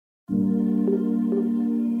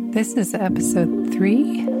This is episode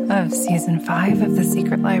 3 of season 5 of the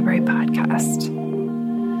Secret Library podcast.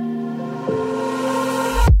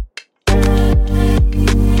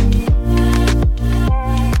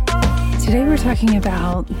 Today we're talking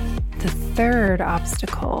about the third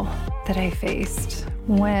obstacle that I faced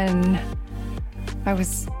when I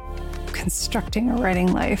was constructing a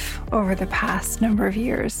writing life over the past number of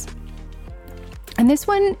years. And this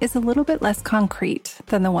one is a little bit less concrete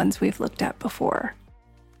than the ones we've looked at before.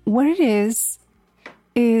 What it is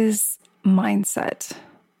mindset.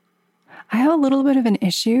 I have a little bit of an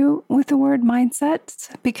issue with the word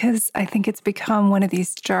mindset because I think it's become one of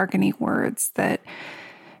these jargony words that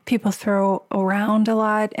people throw around a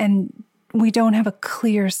lot, and we don't have a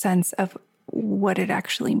clear sense of what it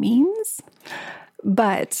actually means,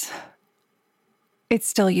 but it's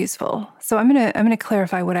still useful. So I'm going to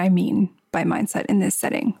clarify what I mean by mindset in this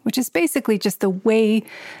setting, which is basically just the way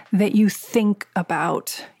that you think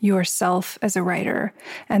about yourself as a writer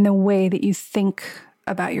and the way that you think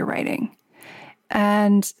about your writing.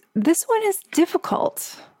 And this one is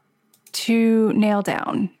difficult to nail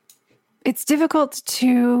down. It's difficult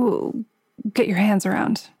to get your hands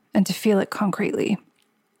around and to feel it concretely.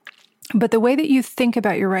 But the way that you think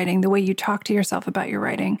about your writing, the way you talk to yourself about your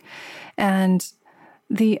writing, and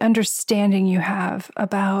the understanding you have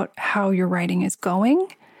about how your writing is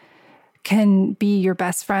going can be your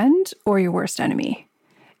best friend or your worst enemy.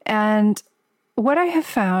 And what I have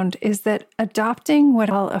found is that adopting what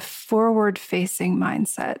I call a forward-facing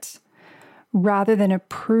mindset rather than a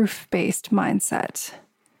proof-based mindset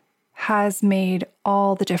has made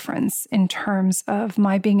all the difference in terms of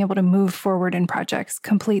my being able to move forward in projects,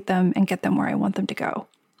 complete them, and get them where I want them to go.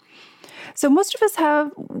 So most of us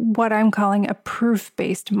have what I'm calling a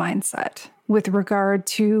proof-based mindset with regard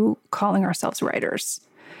to calling ourselves writers.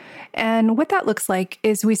 And what that looks like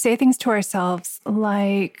is we say things to ourselves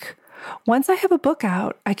like, once I have a book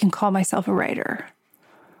out, I can call myself a writer.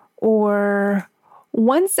 Or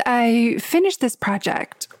once I finish this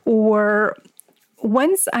project, or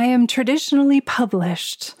once I am traditionally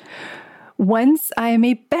published, once I am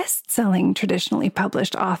a best-selling traditionally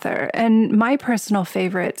published author. And my personal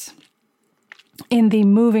favorite in the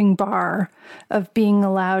moving bar of being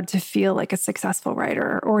allowed to feel like a successful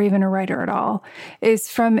writer or even a writer at all is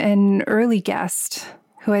from an early guest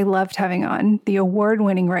who I loved having on, the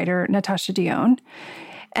award-winning writer, Natasha Dione.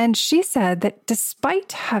 And she said that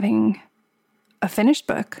despite having a finished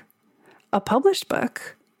book, a published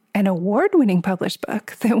book, an award-winning published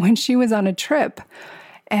book, that when she was on a trip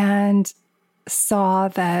and saw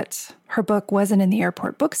that her book wasn't in the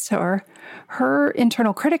airport bookstore, her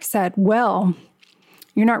internal critic said, well,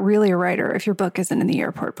 you're not really a writer if your book isn't in the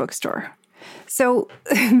airport bookstore. So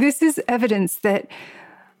this is evidence that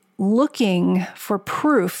looking for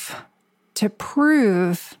proof to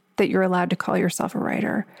prove that you're allowed to call yourself a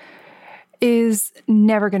writer is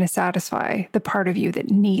never going to satisfy the part of you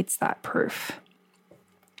that needs that proof.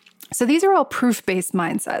 So these are all proof-based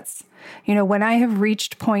mindsets. You know, when I have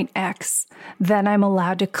reached point X, then I'm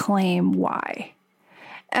allowed to claim Y.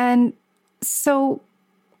 And so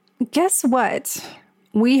guess what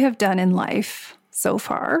we have done in life so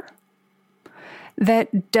far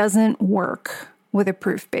that doesn't work with a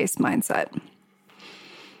proof-based mindset?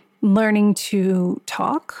 Learning to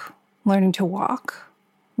talk, learning to walk,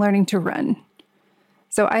 learning to run.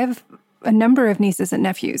 So I have a number of nieces and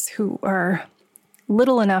nephews who are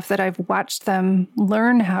little enough that I've watched them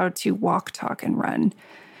learn how to walk, talk, and run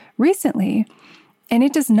recently. And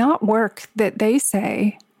it does not work that they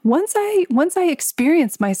say, once I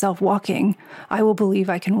experience myself walking, I will believe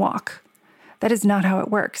I can walk. That is not how it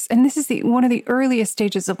works. And this is one of the earliest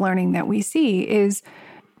stages of learning that we see is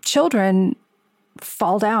children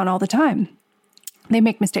fall down all the time. They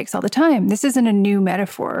make mistakes all the time. This isn't a new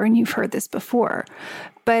metaphor, and you've heard this before,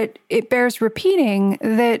 but it bears repeating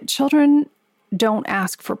that children don't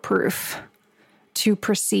ask for proof to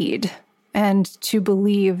proceed and to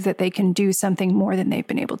believe that they can do something more than they've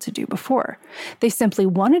been able to do before. They simply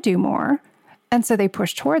want to do more, and so they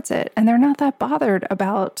push towards it, and they're not that bothered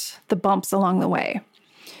about the bumps along the way.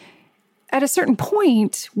 At a certain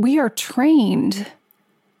point, we are trained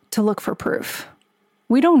to look for proof.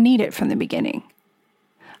 We don't need it from the beginning.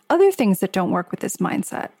 Other things that don't work with this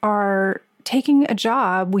mindset are taking a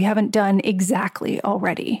job we haven't done exactly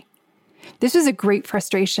already. This was a great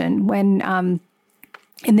frustration when,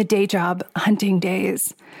 in the day job hunting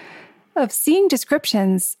days, of seeing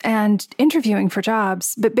descriptions and interviewing for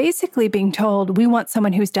jobs, but basically being told, we want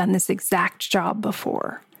someone who's done this exact job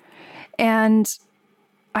before. And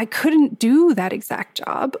I couldn't do that exact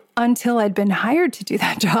job until I'd been hired to do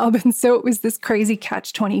that job. And so it was this crazy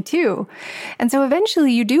catch-22. And so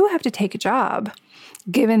eventually you do have to take a job,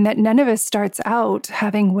 given that none of us starts out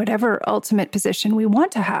having whatever ultimate position we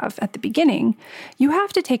want to have at the beginning. You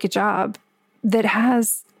have to take a job that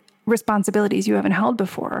has responsibilities you haven't held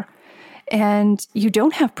before. And you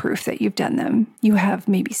don't have proof that you've done them. You have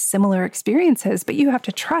maybe similar experiences, but you have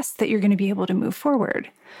to trust that you're going to be able to move forward.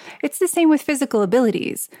 It's the same with physical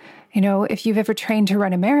abilities. If you've ever trained to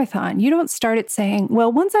run a marathon, you don't start it saying, well,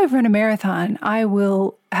 once I've run a marathon, I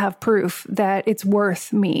will have proof that it's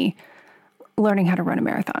worth me learning how to run a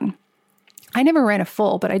marathon. I never ran a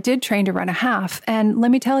full, but I did train to run a half. And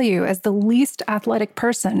let me tell you, as the least athletic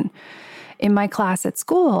person in my class at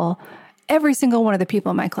school, every single one of the people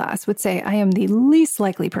in my class would say, I am the least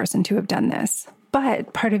likely person to have done this.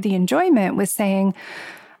 But part of the enjoyment was saying,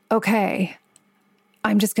 okay,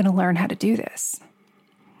 I'm just going to learn how to do this.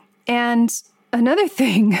 And another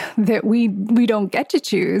thing that we don't get to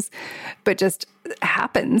choose, but just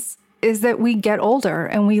happens, is that we get older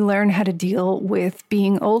and we learn how to deal with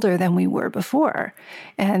being older than we were before.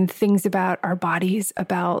 And things about our bodies,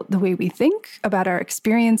 about the way we think, about our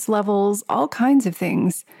experience levels, all kinds of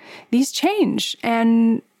things, these change.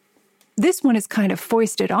 And this one is kind of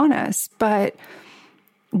foisted on us, but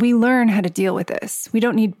we learn how to deal with this. We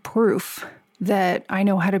don't need proof that I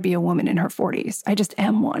know how to be a woman in her 40s. I just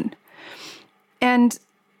am one. And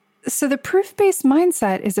so the proof-based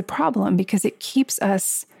mindset is a problem because it keeps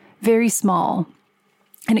us very small,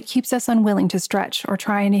 and it keeps us unwilling to stretch or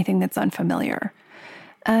try anything that's unfamiliar.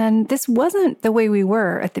 And this wasn't the way we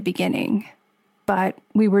were at the beginning, but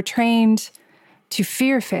we were trained to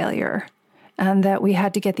fear failure and that we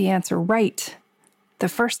had to get the answer right the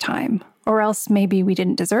first time, or else maybe we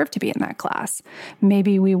didn't deserve to be in that class.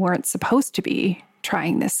 Maybe we weren't supposed to be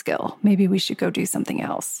trying this skill. Maybe we should go do something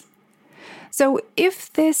else. So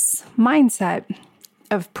if this mindset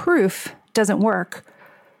of proof doesn't work,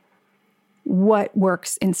 what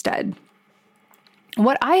works instead?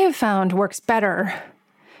 What I have found works better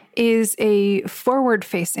is a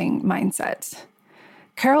forward-facing mindset.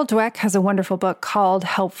 Carol Dweck has a wonderful book called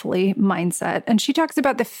Helpfully Mindset, and she talks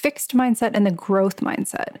about the fixed mindset and the growth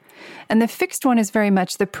mindset. And the fixed one is very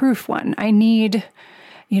much the proof one. I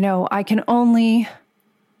can only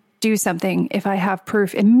do something if I have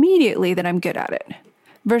proof immediately that I'm good at it.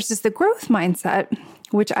 Versus the growth mindset,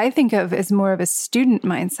 which I think of as more of a student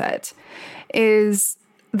mindset, is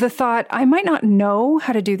the thought, I might not know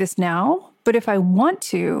how to do this now, but if I want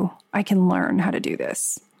to, I can learn how to do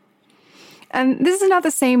this. And this is not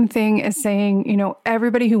the same thing as saying,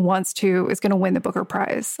 everybody who wants to is going to win the Booker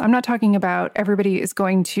Prize. I'm not talking about everybody is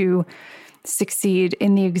going to succeed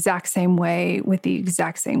in the exact same way with the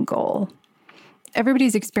exact same goal.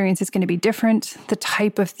 Everybody's experience is going to be different. The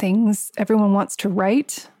type of things everyone wants to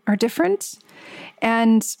write are different.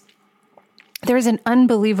 And there's an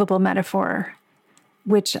unbelievable metaphor,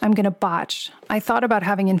 which I'm going to botch. I thought about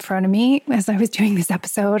having in front of me as I was doing this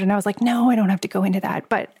episode, and I was like, no, I don't have to go into that.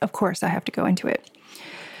 But of course, I have to go into it.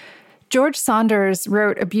 George Saunders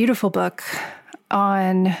wrote a beautiful book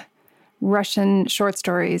on Russian short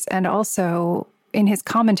stories, and also in his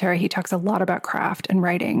commentary, he talks a lot about craft and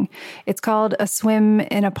writing. It's called A Swim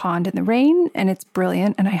in a Pond in the Rain, and it's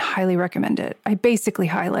brilliant, and I highly recommend it. I basically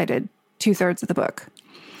highlighted 2/3 of the book,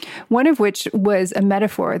 one of which was a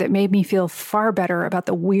metaphor that made me feel far better about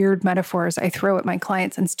the weird metaphors I throw at my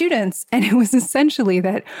clients and students. And it was essentially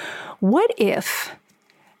that, what if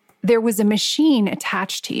there was a machine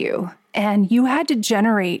attached to you and you had to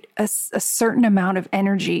generate a certain amount of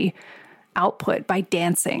energy output by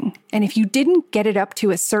dancing. And if you didn't get it up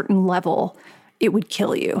to a certain level, it would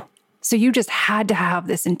kill you. So you just had to have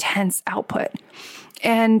this intense output.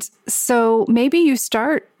 And so maybe you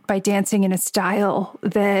start by dancing in a style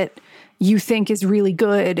that you think is really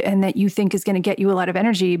good and that you think is going to get you a lot of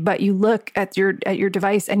energy, but you look at your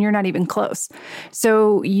device and you're not even close.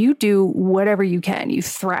 So you do whatever you can. You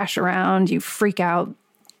thrash around, you freak out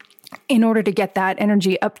in order to get that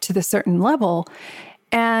energy up to the certain level.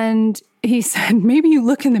 And he said, maybe you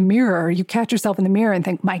look in the mirror, you catch yourself in the mirror and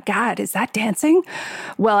think, my God, is that dancing?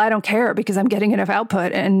 Well, I don't care because I'm getting enough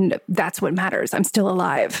output and that's what matters. I'm still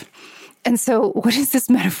alive. And so what is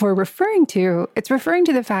this metaphor referring to? It's referring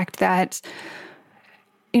to the fact that,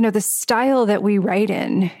 the style that we write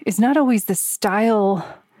in is not always the style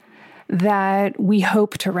that we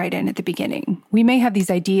hope to write in at the beginning. We may have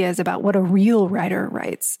these ideas about what a real writer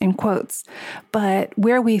writes, in quotes, but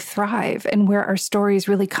where we thrive and where our stories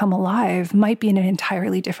really come alive might be in an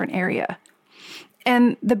entirely different area.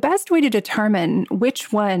 And the best way to determine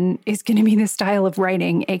which one is going to be the style of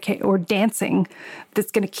writing, or dancing,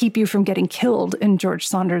 that's going to keep you from getting killed, in George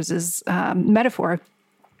Saunders's metaphor,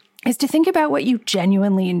 is to think about what you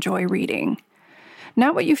genuinely enjoy reading.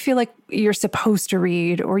 Not what you feel like you're supposed to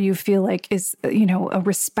read or you feel like is, a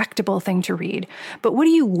respectable thing to read, but what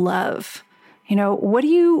do you love? What do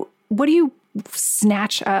you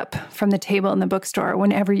snatch up from the table in the bookstore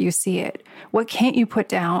whenever you see it? What can't you put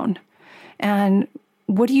down? And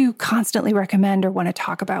what do you constantly recommend or want to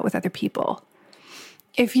talk about with other people?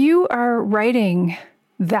 If you are writing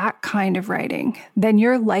that kind of writing, then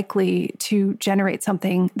you're likely to generate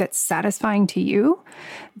something that's satisfying to you,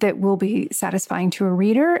 that will be satisfying to a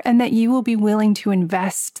reader, and that you will be willing to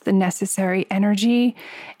invest the necessary energy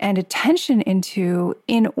and attention into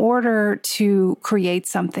in order to create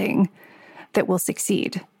something that will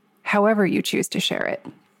succeed, however you choose to share it.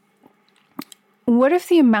 What if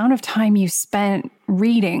the amount of time you spent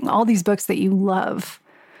reading all these books that you love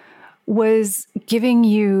was giving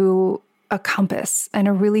you a compass and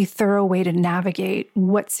a really thorough way to navigate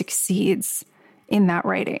what succeeds in that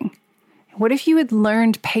writing? What if you had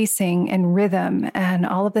learned pacing and rhythm and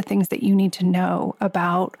all of the things that you need to know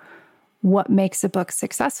about what makes a book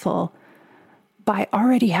successful by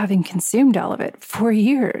already having consumed all of it for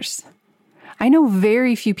years? I know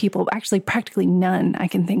very few people, actually practically none I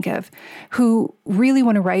can think of, who really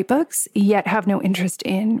want to write books yet have no interest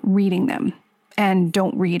in reading them and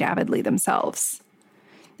don't read avidly themselves.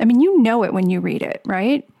 I mean, you know it when you read it,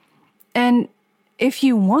 right? And if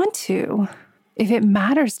you want to, if it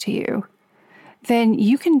matters to you, then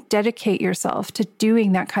you can dedicate yourself to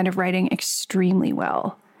doing that kind of writing extremely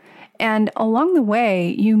well. And along the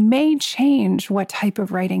way, you may change what type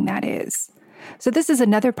of writing that is. So this is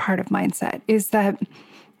another part of mindset, is that,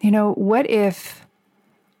 what if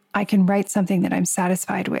I can write something that I'm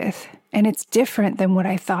satisfied with, and it's different than what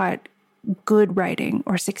I thought good writing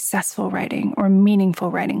or successful writing or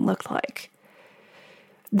meaningful writing looked like?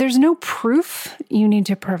 There's no proof you need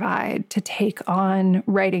to provide to take on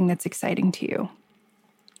writing that's exciting to you.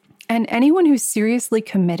 And anyone who's seriously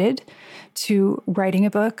committed to writing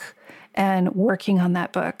a book and working on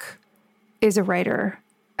that book is a writer,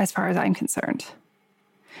 as far as I'm concerned.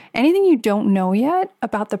 Anything you don't know yet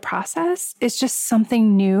about the process is just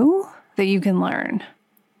something new that you can learn.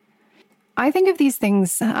 I think of these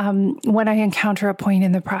things when I encounter a point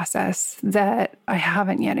in the process that I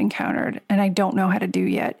haven't yet encountered and I don't know how to do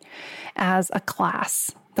yet as a class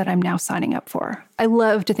that I'm now signing up for. I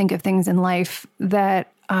love to think of things in life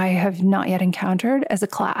that I have not yet encountered as a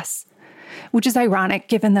class, which is ironic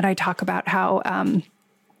given that I talk about how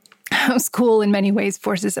school in many ways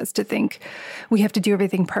forces us to think we have to do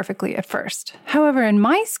everything perfectly at first. However, in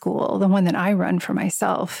my school, the one that I run for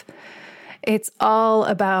myself, it's all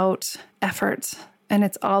about effort, and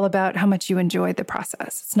it's all about how much you enjoyed the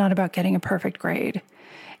process. It's not about getting a perfect grade.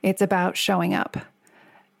 It's about showing up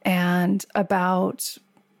and about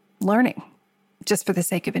learning just for the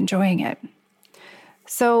sake of enjoying it.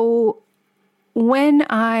 So when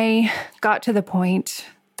I got to the point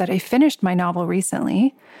that I finished my novel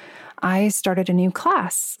recently, I started a new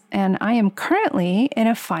class, and I am currently in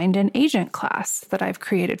a Find an Agent class that I've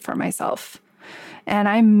created for myself. And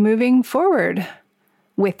I'm moving forward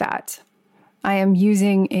with that. I am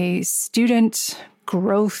using a student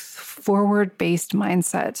growth forward-based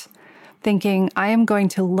mindset, thinking I am going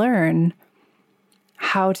to learn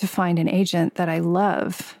how to find an agent that I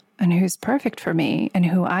love and who's perfect for me and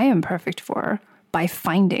who I am perfect for by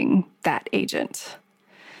finding that agent.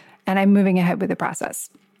 And I'm moving ahead with the process.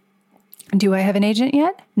 Do I have an agent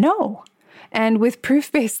yet? No. And with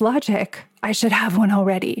proof-based logic, I should have one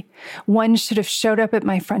already. One should have showed up at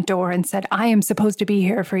my front door and said, I am supposed to be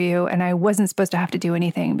here for you, and I wasn't supposed to have to do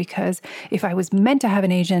anything, because if I was meant to have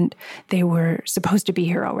an agent, they were supposed to be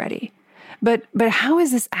here already. But how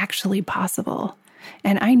is this actually possible?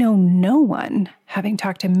 And I know no one, having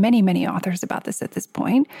talked to many, many authors about this at this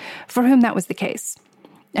point, for whom that was the case.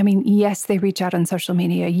 I mean, yes, they reach out on social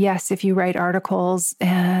media. Yes, if you write articles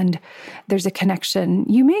and there's a connection,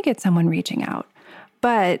 you may get someone reaching out.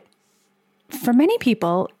 But for many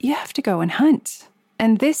people, you have to go and hunt.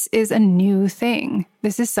 And this is a new thing.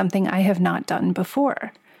 This is something I have not done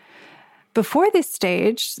before. Before this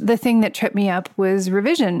stage, the thing that tripped me up was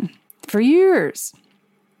revision for years.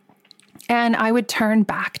 And I would turn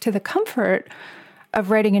back to the comfort of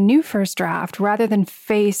writing a new first draft rather than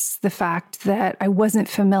face the fact that I wasn't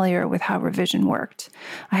familiar with how revision worked.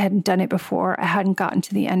 I hadn't done it before. I hadn't gotten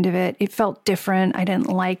to the end of it. It felt different. I didn't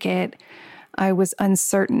like it. I was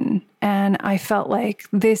uncertain. And I felt like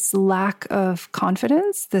this lack of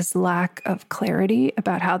confidence, this lack of clarity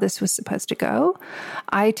about how this was supposed to go,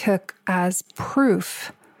 I took as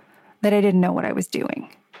proof that I didn't know what I was doing.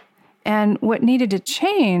 And what needed to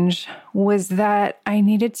change was that I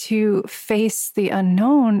needed to face the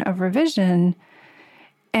unknown of revision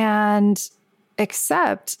and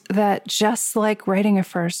accept that just like writing a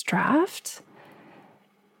first draft,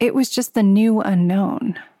 it was just the new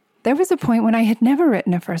unknown. There was a point when I had never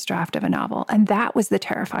written a first draft of a novel, and that was the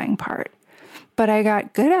terrifying part. But I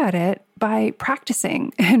got good at it by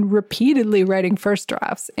practicing and repeatedly writing first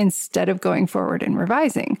drafts instead of going forward and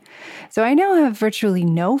revising. So I now have virtually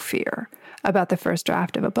no fear about the first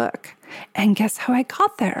draft of a book. And guess how I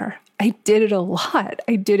got there? I did it a lot.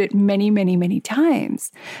 I did it many, many, many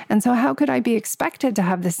times. And so how could I be expected to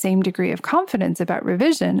have the same degree of confidence about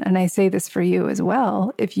revision? And I say this for you as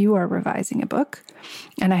well, if you are revising a book,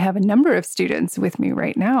 and I have a number of students with me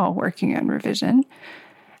right now working on revision,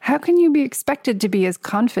 how can you be expected to be as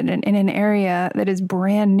confident in an area that is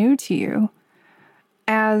brand new to you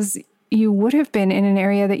as you would have been in an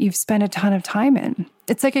area that you've spent a ton of time in?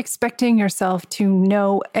 It's like expecting yourself to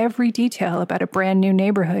know every detail about a brand new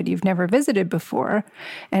neighborhood you've never visited before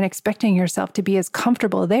and expecting yourself to be as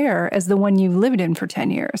comfortable there as the one you've lived in for 10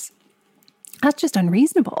 years. That's just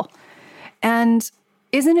unreasonable. And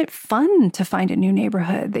isn't it fun to find a new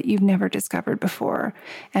neighborhood that you've never discovered before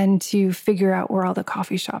and to figure out where all the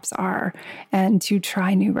coffee shops are and to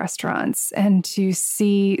try new restaurants and to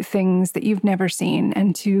see things that you've never seen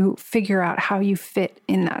and to figure out how you fit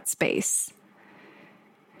in that space?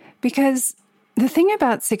 Because the thing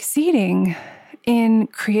about succeeding in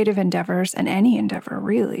creative endeavors, and any endeavor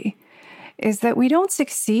really, is that we don't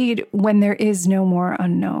succeed when there is no more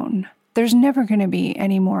unknown. There's never going to be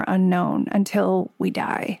any more unknown until we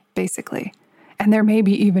die, basically. And there may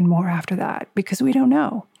be even more after that because we don't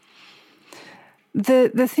know.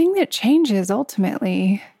 The thing that changes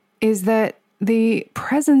ultimately is that the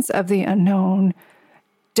presence of the unknown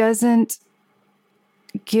doesn't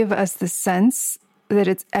give us the sense that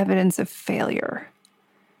it's evidence of failure.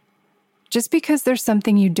 Just because there's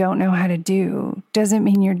something you don't know how to do doesn't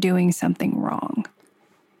mean you're doing something wrong.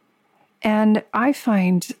 And I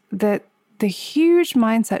find that the huge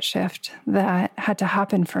mindset shift that had to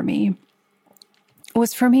happen for me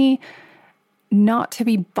was for me not to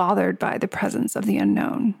be bothered by the presence of the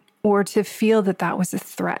unknown or to feel that that was a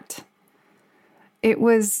threat. It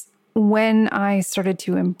was when I started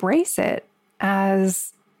to embrace it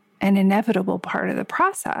as an inevitable part of the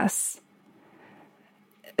process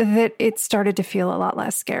that it started to feel a lot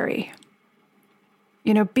less scary.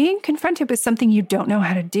 You know, being confronted with something you don't know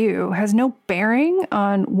how to do has no bearing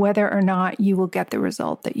on whether or not you will get the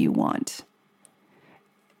result that you want.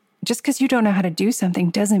 Just because you don't know how to do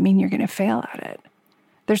something doesn't mean you're going to fail at it.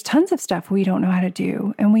 There's tons of stuff we don't know how to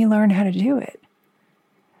do, and we learn how to do it.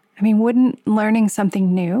 I mean, wouldn't learning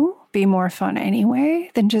something new be more fun anyway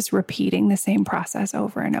than just repeating the same process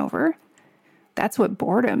over and over? That's what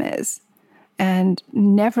boredom is. And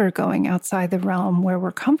never going outside the realm where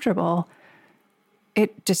we're comfortable,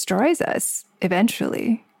 it destroys us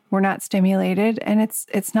eventually. We're not stimulated and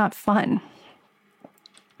it's not fun.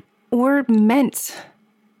 We're meant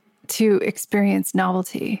to experience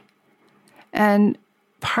novelty. And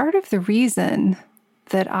part of the reason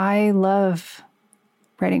that I love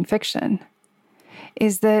writing fiction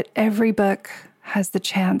is that every book has the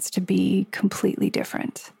chance to be completely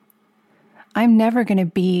different. I'm never going to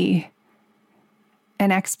be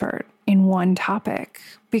an expert in one topic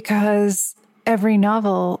because every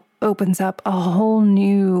novel opens up a whole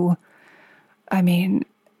new,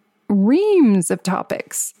 reams of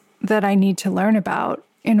topics that I need to learn about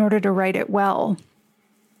in order to write it well.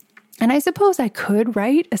 And I suppose I could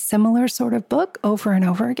write a similar sort of book over and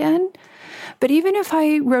over again. But even if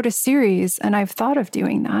I wrote a series, and I've thought of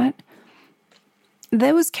doing that,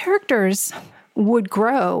 those characters would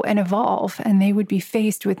grow and evolve, and they would be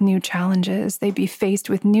faced with new challenges. They'd be faced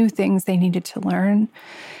with new things they needed to learn.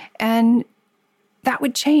 And that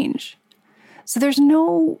would change. So there's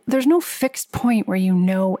no fixed point where you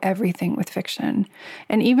know everything with fiction.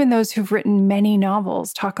 And even those who've written many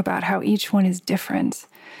novels talk about how each one is different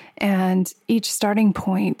and each starting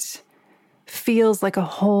point feels like a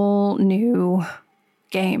whole new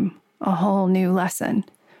game, a whole new lesson.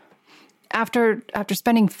 After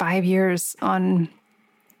spending 5 years on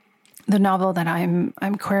the novel that I'm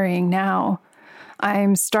querying now,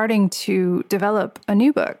 I'm starting to develop a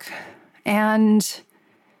new book. And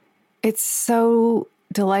it's so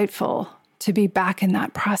delightful to be back in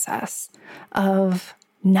that process of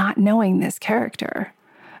not knowing this character,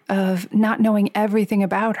 of not knowing everything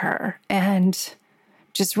about her and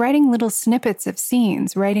just writing little snippets of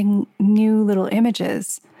scenes, writing new little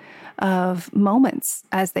images of moments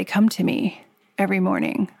as they come to me every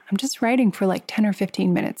morning. I'm just writing for like 10 or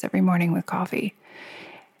 15 minutes every morning with coffee.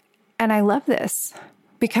 And I love this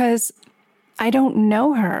because I don't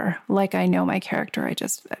know her like I know my character I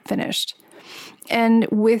just finished. And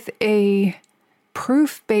with a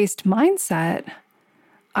proof-based mindset,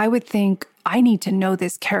 I would think I need to know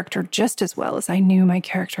this character just as well as I knew my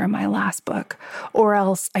character in my last book, or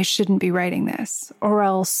else I shouldn't be writing this, or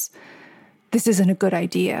else this isn't a good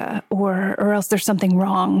idea, or else there's something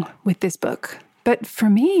wrong with this book. But for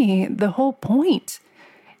me, the whole point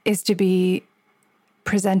is to be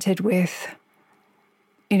presented with,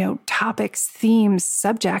 topics, themes,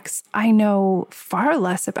 subjects I know far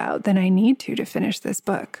less about than I need to finish this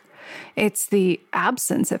book. It's the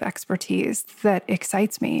absence of expertise that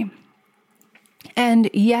excites me. And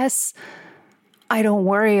yes, I don't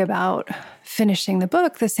worry about finishing the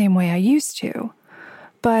book the same way I used to,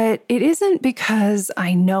 but it isn't because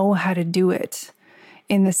I know how to do it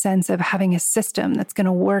in the sense of having a system that's going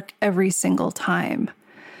to work every single time.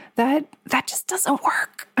 That just doesn't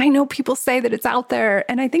work. I know people say that it's out there,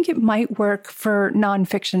 and I think it might work for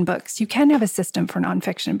nonfiction books. You can have a system for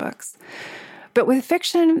nonfiction books. But with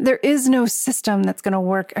fiction, there is no system that's going to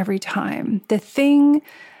work every time. The thing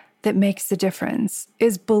that makes the difference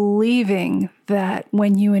is believing that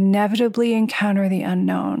when you inevitably encounter the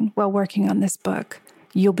unknown while working on this book,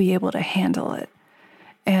 you'll be able to handle it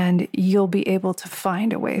and you'll be able to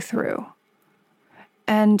find a way through.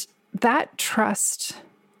 And that trust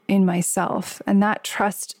in myself and that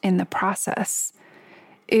trust in the process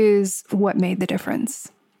is what made the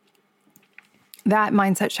difference. That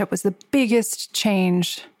mindset shift was the biggest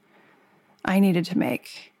change I needed to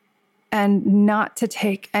make, and not to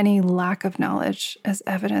take any lack of knowledge as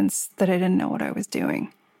evidence that I didn't know what I was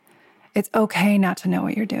doing. It's okay not to know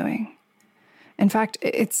what you're doing. In fact,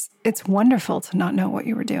 it's wonderful to not know what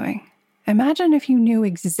you were doing. Imagine if you knew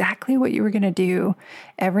exactly what you were going to do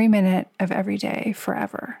every minute of every day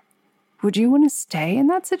forever. Would you want to stay in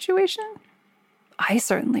that situation? I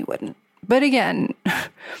certainly wouldn't. But again,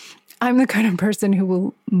 I'm the kind of person who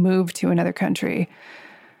will move to another country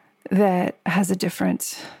that has a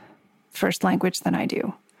different first language than I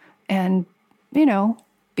do. And,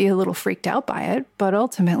 be a little freaked out by it, but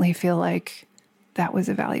ultimately feel like that was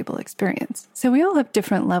a valuable experience. So we all have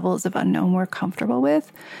different levels of unknown we're comfortable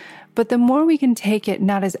with. But the more we can take it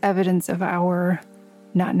not as evidence of our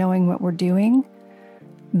not knowing what we're doing,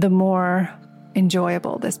 the more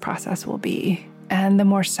enjoyable this process will be, and the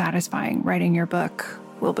more satisfying writing your book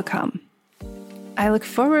will become. I look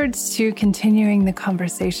forward to continuing the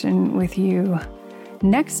conversation with you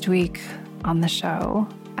next week on the show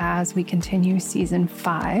as we continue season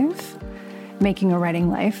 5, Making a Writing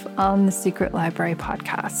Life, on the Secret Library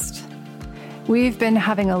podcast. We've been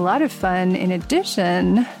having a lot of fun, in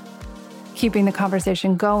addition, keeping the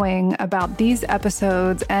conversation going about these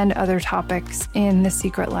episodes and other topics in the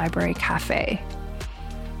Secret Library Cafe.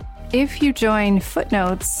 If you join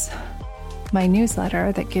Footnotes, my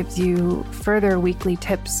newsletter that gives you further weekly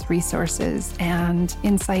tips, resources, and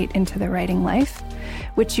insight into the writing life,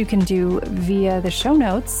 which you can do via the show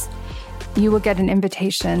notes, you will get an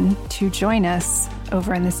invitation to join us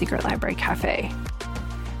over in the Secret Library Cafe.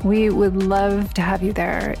 We would love to have you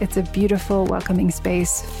there. It's a beautiful, welcoming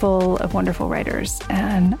space full of wonderful writers,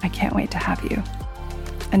 and I can't wait to have you.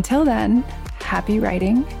 Until then, happy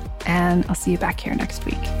writing, and I'll see you back here next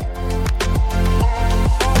week.